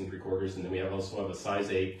 to 6 3/4, and then we also have a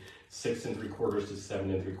size 8, 6 3/4 to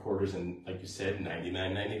 7 3/4, and like you said,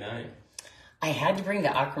 $99.99. I had to bring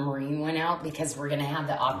the aquamarine one out because we're going to have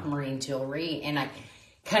the aquamarine jewelry, and I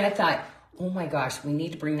kind of thought, oh my gosh, we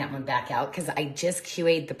need to bring that one back out because I just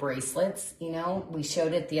QA'd the bracelets. We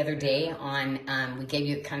showed it the other day on, we gave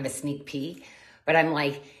you kind of a sneak peek, but I'm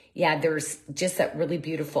like, yeah, there's just that really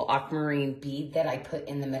beautiful aquamarine bead that I put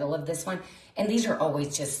in the middle of this one. And these are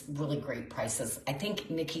always just really great prices. I think,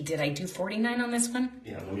 Nikki, did I do $49 on this one?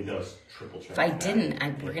 Yeah, let me just triple check. If I didn't,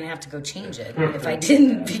 we're going to have to go change it. If I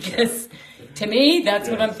didn't, because to me, that's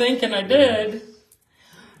what I'm thinking I did.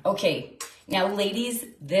 Okay, now ladies,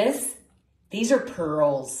 these are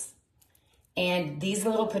pearls. And these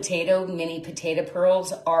little mini potato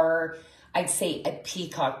pearls are, I'd say, a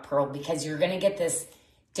peacock pearl because you're going to get this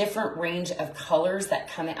different range of colors that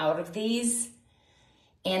come out of these.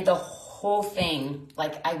 And the whole thing,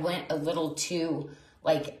 I went a little too,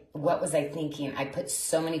 what was I thinking? I put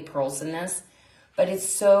so many pearls in this, but it's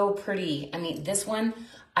so pretty. This one,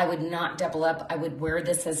 I would not double up. I would wear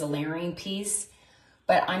this as a layering piece,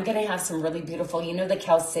 but I'm going to have some really beautiful, the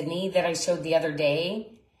Chalcedony that I showed the other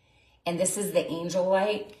day. And this is the Angel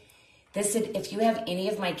Light. If you have any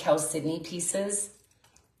of my Chalcedony pieces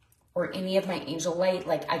or any of my Angel Light,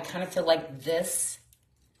 I kind of feel like this.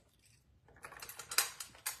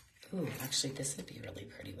 Ooh, actually, this would be really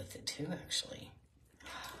pretty with it too, actually.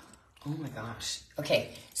 Oh my gosh.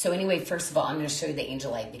 Okay, so anyway, first of all, I'm going to show you the Angel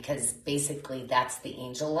Light because basically that's the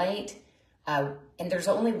Angel Light. And there's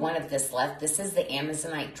only one of this left. This is the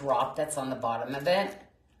Amazonite drop that's on the bottom of it.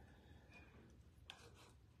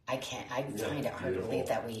 I find it hard to believe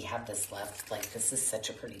that we have this left. This is such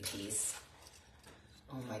a pretty piece.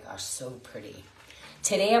 Oh my gosh, so pretty.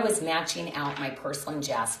 Today I was matching out my porcelain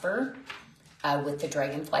jasper with the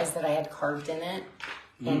dragonflies that I had carved in it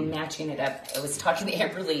and matching it up. I was talking to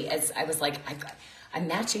Amberly as I was like, I'm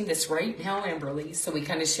matching this right now, Amberly. So we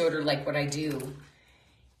kind of showed her what I do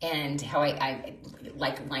and how I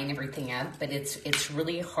line everything up, but it's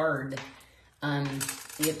really hard.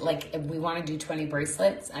 If we want to do 20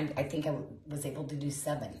 bracelets, I think I was able to do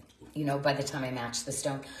 7, by the time I matched the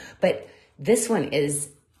stone. But this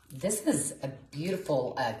is a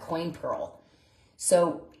beautiful coin pearl.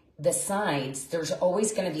 So the sides, there's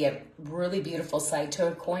always going to be a really beautiful side to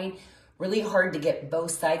a coin. Really hard to get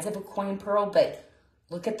both sides of a coin pearl, but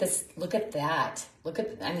look at this, look at that.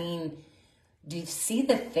 Do you see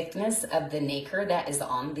the thickness of the nacre that is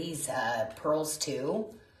on these pearls too?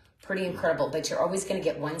 Pretty incredible, but you're always going to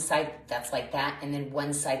get one side that's like that, and then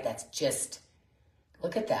one side that's just,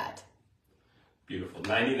 look at that. Beautiful.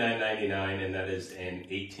 $99.99, and that is an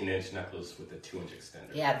 18-inch necklace with a 2-inch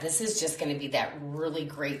extender. Yeah, this is just going to be that really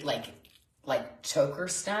great, like choker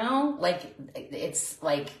style. Like, it's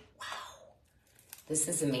like, wow, this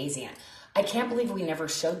is amazing. I can't believe we never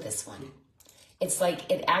showed this one. It's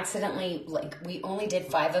like it accidentally, like we only did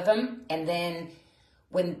 5 of them, and then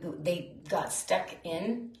when they got stuck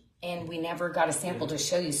in, and we never got a sample to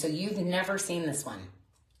show you. So you've never seen this one.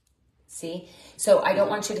 See? So I don't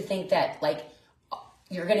want you to think that like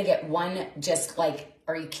you're going to get one just like,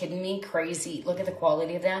 are you kidding me? Crazy. Look at the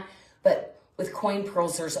quality of that. But with coin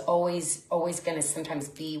pearls, there's always going to sometimes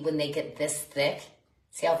be when they get this thick.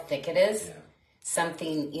 See how thick it is? Yeah.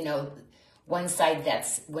 Something, you know, one side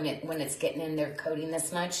that's when it's getting in there coating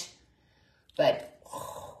this much. But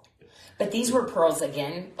these were pearls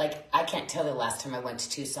again. Like, I can't tell the last time I went to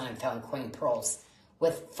Tucson and found coin pearls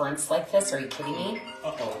with fronts like this. Are you kidding me?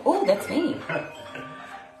 Uh-oh. Oh, that's me.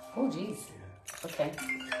 Oh, geez. Okay.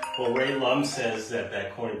 Well, Ray Lum says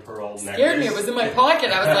that coin pearl necklace... Scared me. It was in my pocket.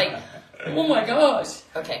 I was like, oh my gosh.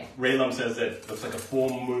 Okay. Ray Lum says that it looks like a full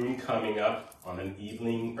moon coming up on an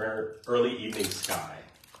evening or early evening sky.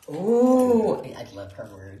 Ooh. I love her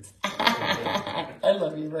words. I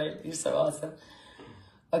love you, Ray. You're so awesome.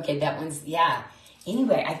 Okay, that one's, yeah.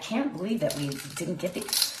 Anyway, I can't believe that we didn't get the,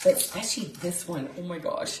 but especially this one, oh my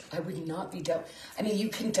gosh, I would not be I mean, you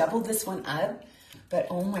can double this one up, but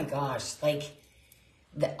oh my gosh, like,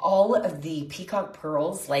 all of the peacock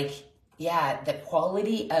pearls, like, yeah, the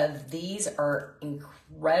quality of these are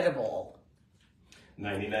incredible.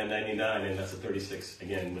 $99.99, and that's a 36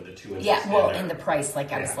 again with a 2-inch. Yeah, well, and the price,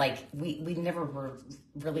 like I was like, we never were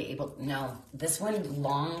really able. No, this one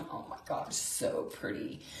long. Oh my gosh, so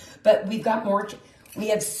pretty. But we've got more. We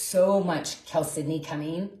have so much Chalcedony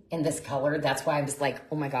coming in this color. That's why I was like,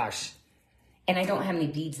 oh my gosh. And I don't have any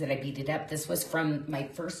beads that I beaded up. This was from my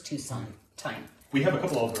first Tucson time. We have a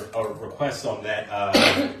couple of requests on that.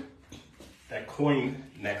 That coin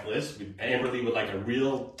necklace. Amberly would like a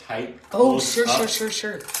real tight. Oh, sure.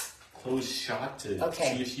 Close shot to see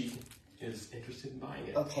if she is interested in buying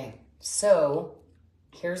it. Okay, so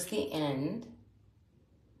here's the end.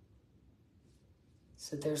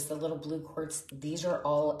 So there's the little blue quartz. These are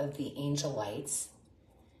all of the angel lights.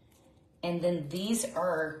 And then these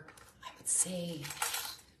are, I would say,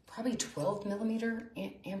 probably 12 millimeter,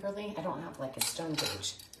 Amberly. I don't have like a stone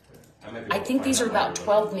gauge. I think these are about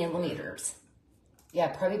 12 millimeters. Yeah,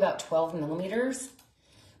 probably about 12 millimeters.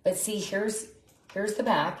 But see, here's the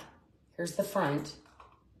back. Here's the front.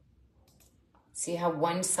 See how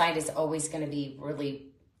one side is always going to be really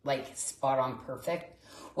like spot on perfect?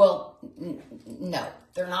 Well, no,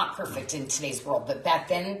 they're not perfect in today's world. But back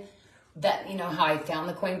then, that, you know how I found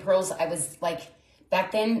the coin pearls? I was like,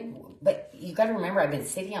 back then, but you got to remember, I've been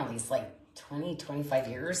sitting on these like 20, 25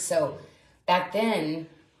 years. So back then,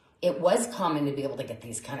 it was common to be able to get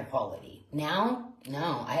these kind of quality. Now,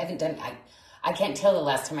 no, I haven't done, I can't tell the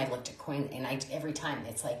last time I looked at coin, and every time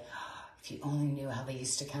it's like, if you only knew how they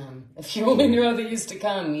used to come. If you only knew how they used to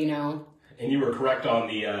come, you know. And you were correct on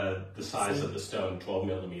the size of the stone, 12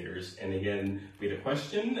 millimeters. And again, we had a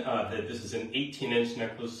question that this is an 18-inch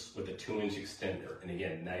necklace with a 2-inch extender. And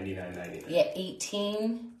again, $99.99. Yeah,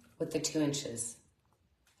 18 with the 2 inches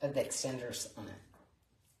of the extenders on it.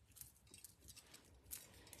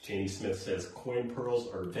 Janie Smith says, coin pearls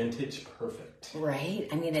are vintage perfect. Right?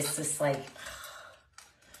 I mean, it's just like,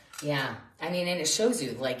 yeah. I mean, and it shows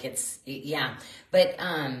you, like, it's, yeah. But,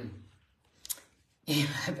 yeah,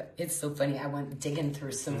 it's so funny. I went digging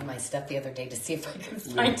through some of my stuff the other day to see if I could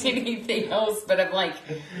find anything else. But I'm like,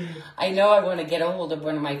 I know I want to get a hold of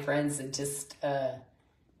one of my friends and just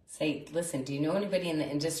say, listen, do you know anybody in the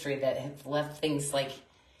industry that have left things like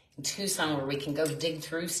in Tucson where we can go dig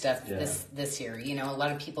through stuff this year? You know, a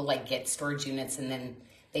lot of people like get storage units and then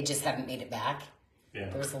they just haven't made it back. Yeah.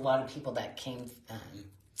 There was a lot of people that came.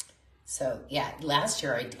 So yeah, last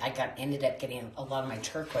year I ended up getting a lot of my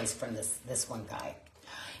turquoise from this one guy.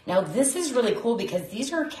 Now this is really cool because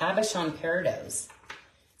these are cabochon peridot,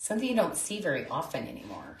 something you don't see very often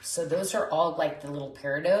anymore. So those are all like the little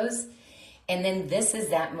peridots, and then this is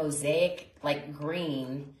that mosaic like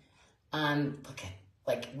green. Look at,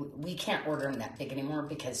 like, we can't order them that big anymore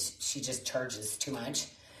because she just charges too much.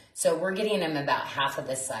 So we're getting them about half of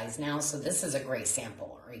this size now. So this is a great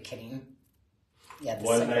sample. Are you kidding? Yeah,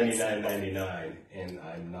 $199.99, and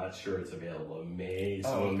I'm not sure it's available.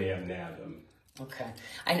 Someone may have nabbed them. Okay,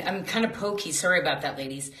 I'm kind of pokey. Sorry about that,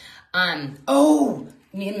 ladies.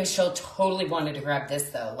 Me and Michelle totally wanted to grab this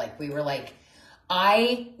though. Like we were like,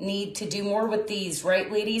 I need to do more with these,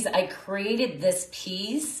 right, ladies? I created this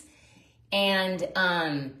piece, and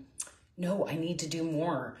no, I need to do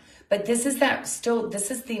more. But this is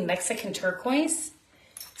the Mexican turquoise.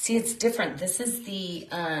 See, it's different. This is the,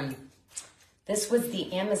 this was the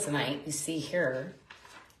Amazonite you see here.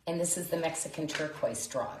 And this is the Mexican turquoise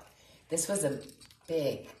drop. This was a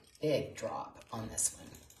big, big drop on this one.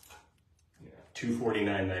 Yeah,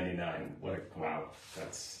 $249.99. Wow,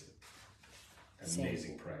 that's an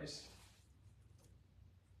amazing price.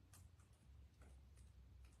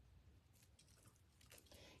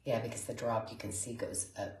 Yeah, because the drop you can see goes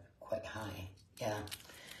up quite high. Yeah.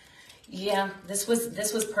 Yeah, this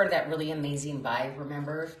was part of that really amazing buy,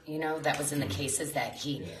 remember? You know, that was in the cases that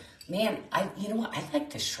he, man, you know what? I like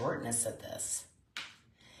the shortness of this.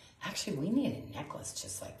 Actually, we need a necklace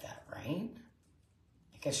just like that, right?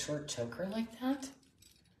 Like a short choker like that.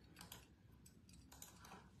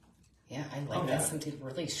 Yeah, I like that. Something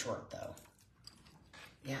really short though.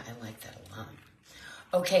 Yeah, I like that a lot.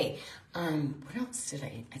 Okay, what else did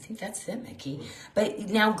I think that's it, Mickey. But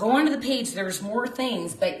now go onto the page. There's more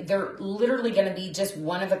things, but they're literally going to be just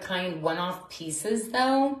one-of-a-kind, one-off pieces,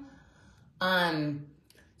 though.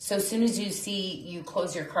 So as soon as you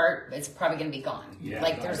close your cart, it's probably going to be gone. Yeah,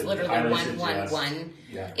 like there's literally one.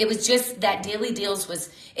 Yeah. It was just that Daily Deals was,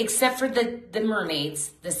 except for the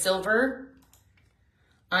mermaids, the silver,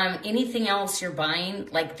 anything else you're buying,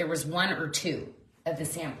 like there was one or two of the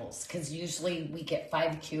samples, because usually we get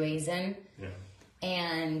 5 QAs in. Yeah.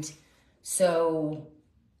 And so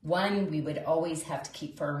one we would always have to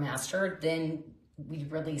keep for our master, then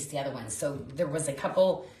we'd release the other one. So there was a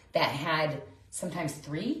couple that had sometimes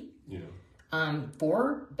 3,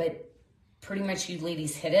 4, but pretty much you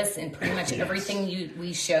ladies hit us, and pretty much everything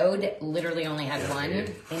we showed literally only had one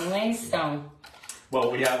anyway, so.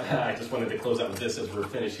 Well, we have, I just wanted to close out with this as we're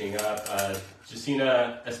finishing up.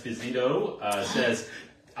 Jacina Esposito says,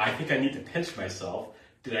 I think I need to pinch myself.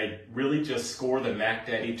 Did I really just score the Mac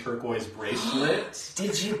Daddy turquoise bracelet?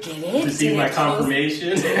 Did you get it? Receive my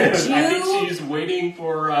confirmation. I think she's waiting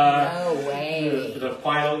for no way. The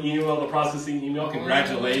final email, the processing email.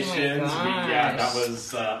 Congratulations. That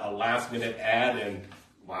was a last minute ad, and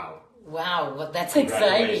wow. Wow, well, that's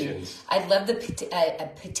exciting. I love the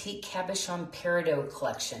Petite Cabochon Peridot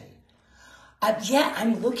collection.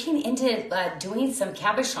 I'm looking into doing some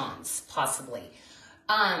cabochons, possibly.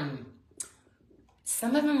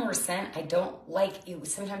 Some of them were sent. I don't like it.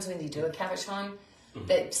 Sometimes when you do a cabochon,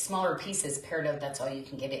 the smaller pieces, Peridot, that's all you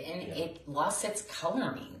can get it in. Yeah. It lost its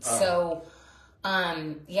coloring. So, but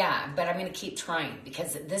I'm going to keep trying,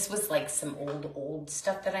 because this was like some old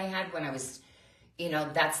stuff that I had when I was... You know,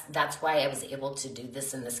 that's why I was able to do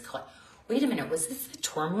this in this. Wait a minute, was this the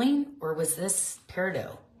tourmaline or was this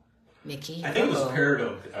Peridot, Mickey? I think it was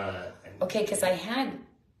Peridot. Okay, because I had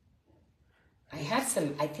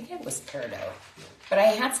some. I think it was Peridot, but I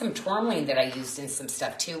had some tourmaline that I used in some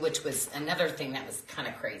stuff too, which was another thing that was kind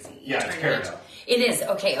of crazy. Yeah, it's Peridot. It is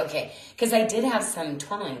okay. Because I did have some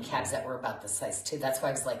tourmaline cabs that were about this size too. That's why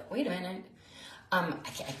I was like, wait a minute. I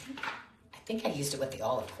think I used it with the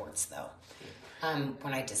olive quartz though.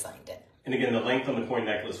 When I designed it. And again, the length on the coin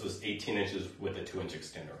necklace was 18 inches with a 2-inch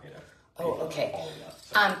extender. Oh, okay.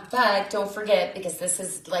 But don't forget, because this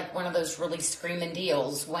is like one of those really screaming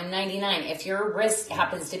deals, $199. If your wrist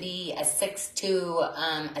happens to be a 6 to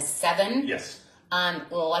a 7,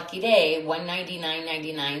 lucky day,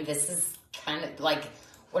 $199.99. This is kind of like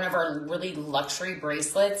one of our really luxury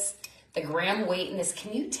bracelets. The gram weight in this,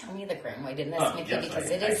 can you tell me the gram weight in this, Mickey? Yes, because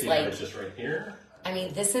it is like... It's just right here. I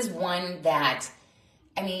mean, this is one that,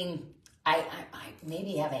 I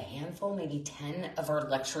maybe have a handful, maybe 10 of our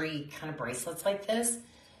luxury kind of bracelets like this.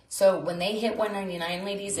 So when they hit $199,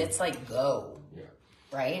 ladies, it's like go. Yeah.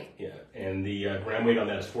 Right? Yeah. And the gram weight on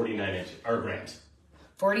that is 49 grams.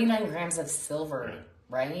 49 grams of silver,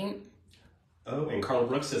 right? Oh, and Carla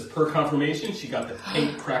Brooks says, per confirmation, she got the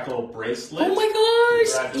pink crackle bracelet. Oh my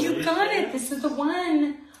gosh, you got it. This is the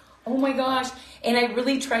one. Oh my gosh. And I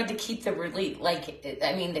really tried to keep the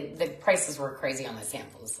the prices were crazy on the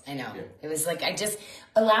samples. I know. Yeah. It was like,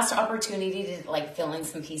 a last opportunity to fill in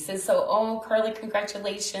some pieces. So, Carla,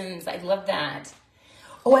 congratulations. I love that.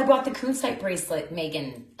 Oh, I bought the kunstite bracelet,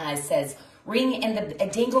 Megan says. Ring and the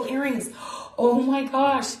dangle earrings. Oh my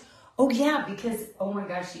gosh. Oh yeah, because, oh my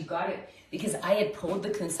gosh, you got it. Because I had pulled the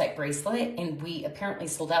kunstite bracelet and we apparently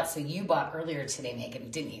sold out. So you bought earlier today,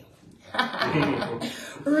 Megan, didn't you?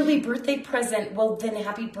 Early birthday present. Well, then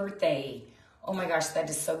happy birthday. Oh my gosh, that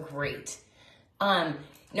is so great.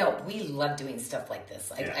 No, we love doing stuff like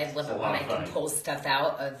this. I love it when I can pull stuff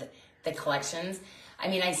out of the collections. I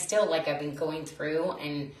mean, I still, I've been going through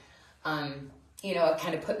and, it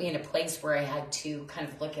kind of put me in a place where I had to kind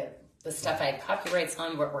of look at the stuff I had copyrights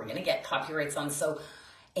on, what we're going to get copyrights on. So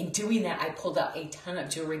in doing that, I pulled out a ton of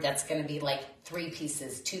jewelry that's going to be like 3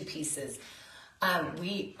 pieces, 2 pieces.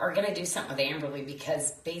 We are going to do something with Amberly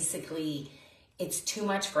because basically it's too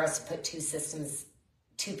much for us to put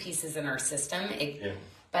 2 pieces in our system.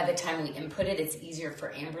 By the time we input it, it's easier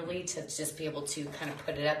for Amberly to just be able to kind of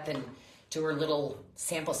put it up and do her little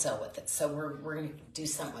sample sale with it. So we're going to do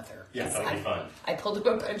something with her. Yeah, that'll be fun. I pulled up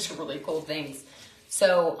a bunch of really cool things.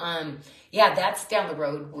 So, yeah, that's down the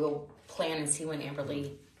road. We'll plan and see when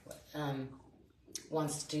Amberly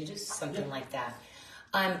wants to do something like that.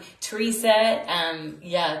 Teresa,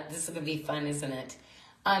 yeah, this is going to be fun, isn't it?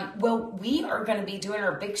 Well, we are going to be doing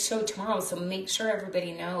our big show tomorrow, so make sure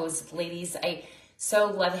everybody knows, ladies. I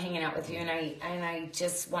so love hanging out with you, and I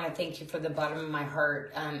just want to thank you for the bottom of my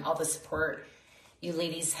heart, all the support you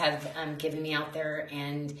ladies have given me out there.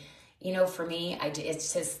 And you know, for me,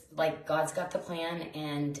 it's just like God's got the plan,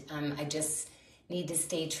 and I just need to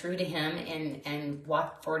stay true to Him and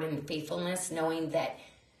walk forward in faithfulness, knowing that,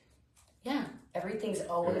 yeah, everything's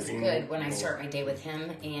always good when I start my day with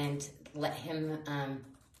Him and let Him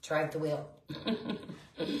drive the wheel.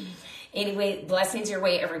 Anyway, blessings your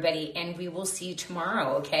way, everybody, and we will see you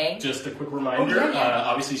tomorrow, okay? Just a quick reminder,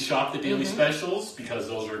 obviously shop the daily specials because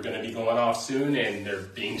those are going to be going off soon and they're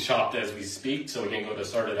being shopped as we speak. So again, go to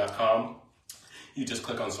SARDA.com. You just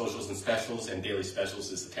click on socials and specials, and daily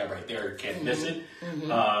specials is the tab right there. You can't miss it.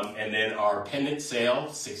 And then our pendant sale,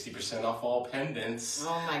 60% off all pendants.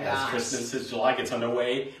 Oh my gosh. As Christmas is July gets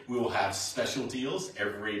underway, we will have special deals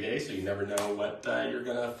every day, so you never know what you're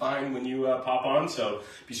going to find when you pop on. So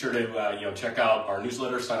be sure to check out our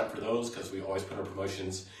newsletter, sign up for those, because we always put our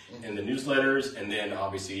promotions in the newsletters. And then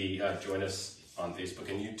obviously join us on Facebook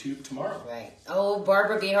and YouTube tomorrow. Right. Oh,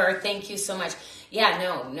 Barbara Bihar, thank you so much. Yeah,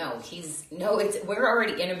 we're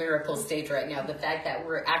already in a miracle stage right now. The fact that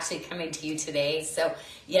we're actually coming to you today. So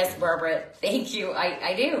yes, Barbara, thank you.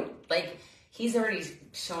 I do. Like, He's already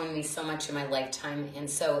shown me so much in my lifetime. And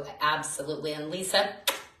so absolutely. And Lisa,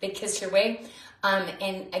 big kiss your way.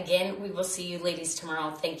 And again, we will see you ladies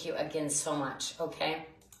tomorrow. Thank you again so much. Okay.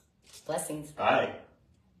 Blessings. Bye.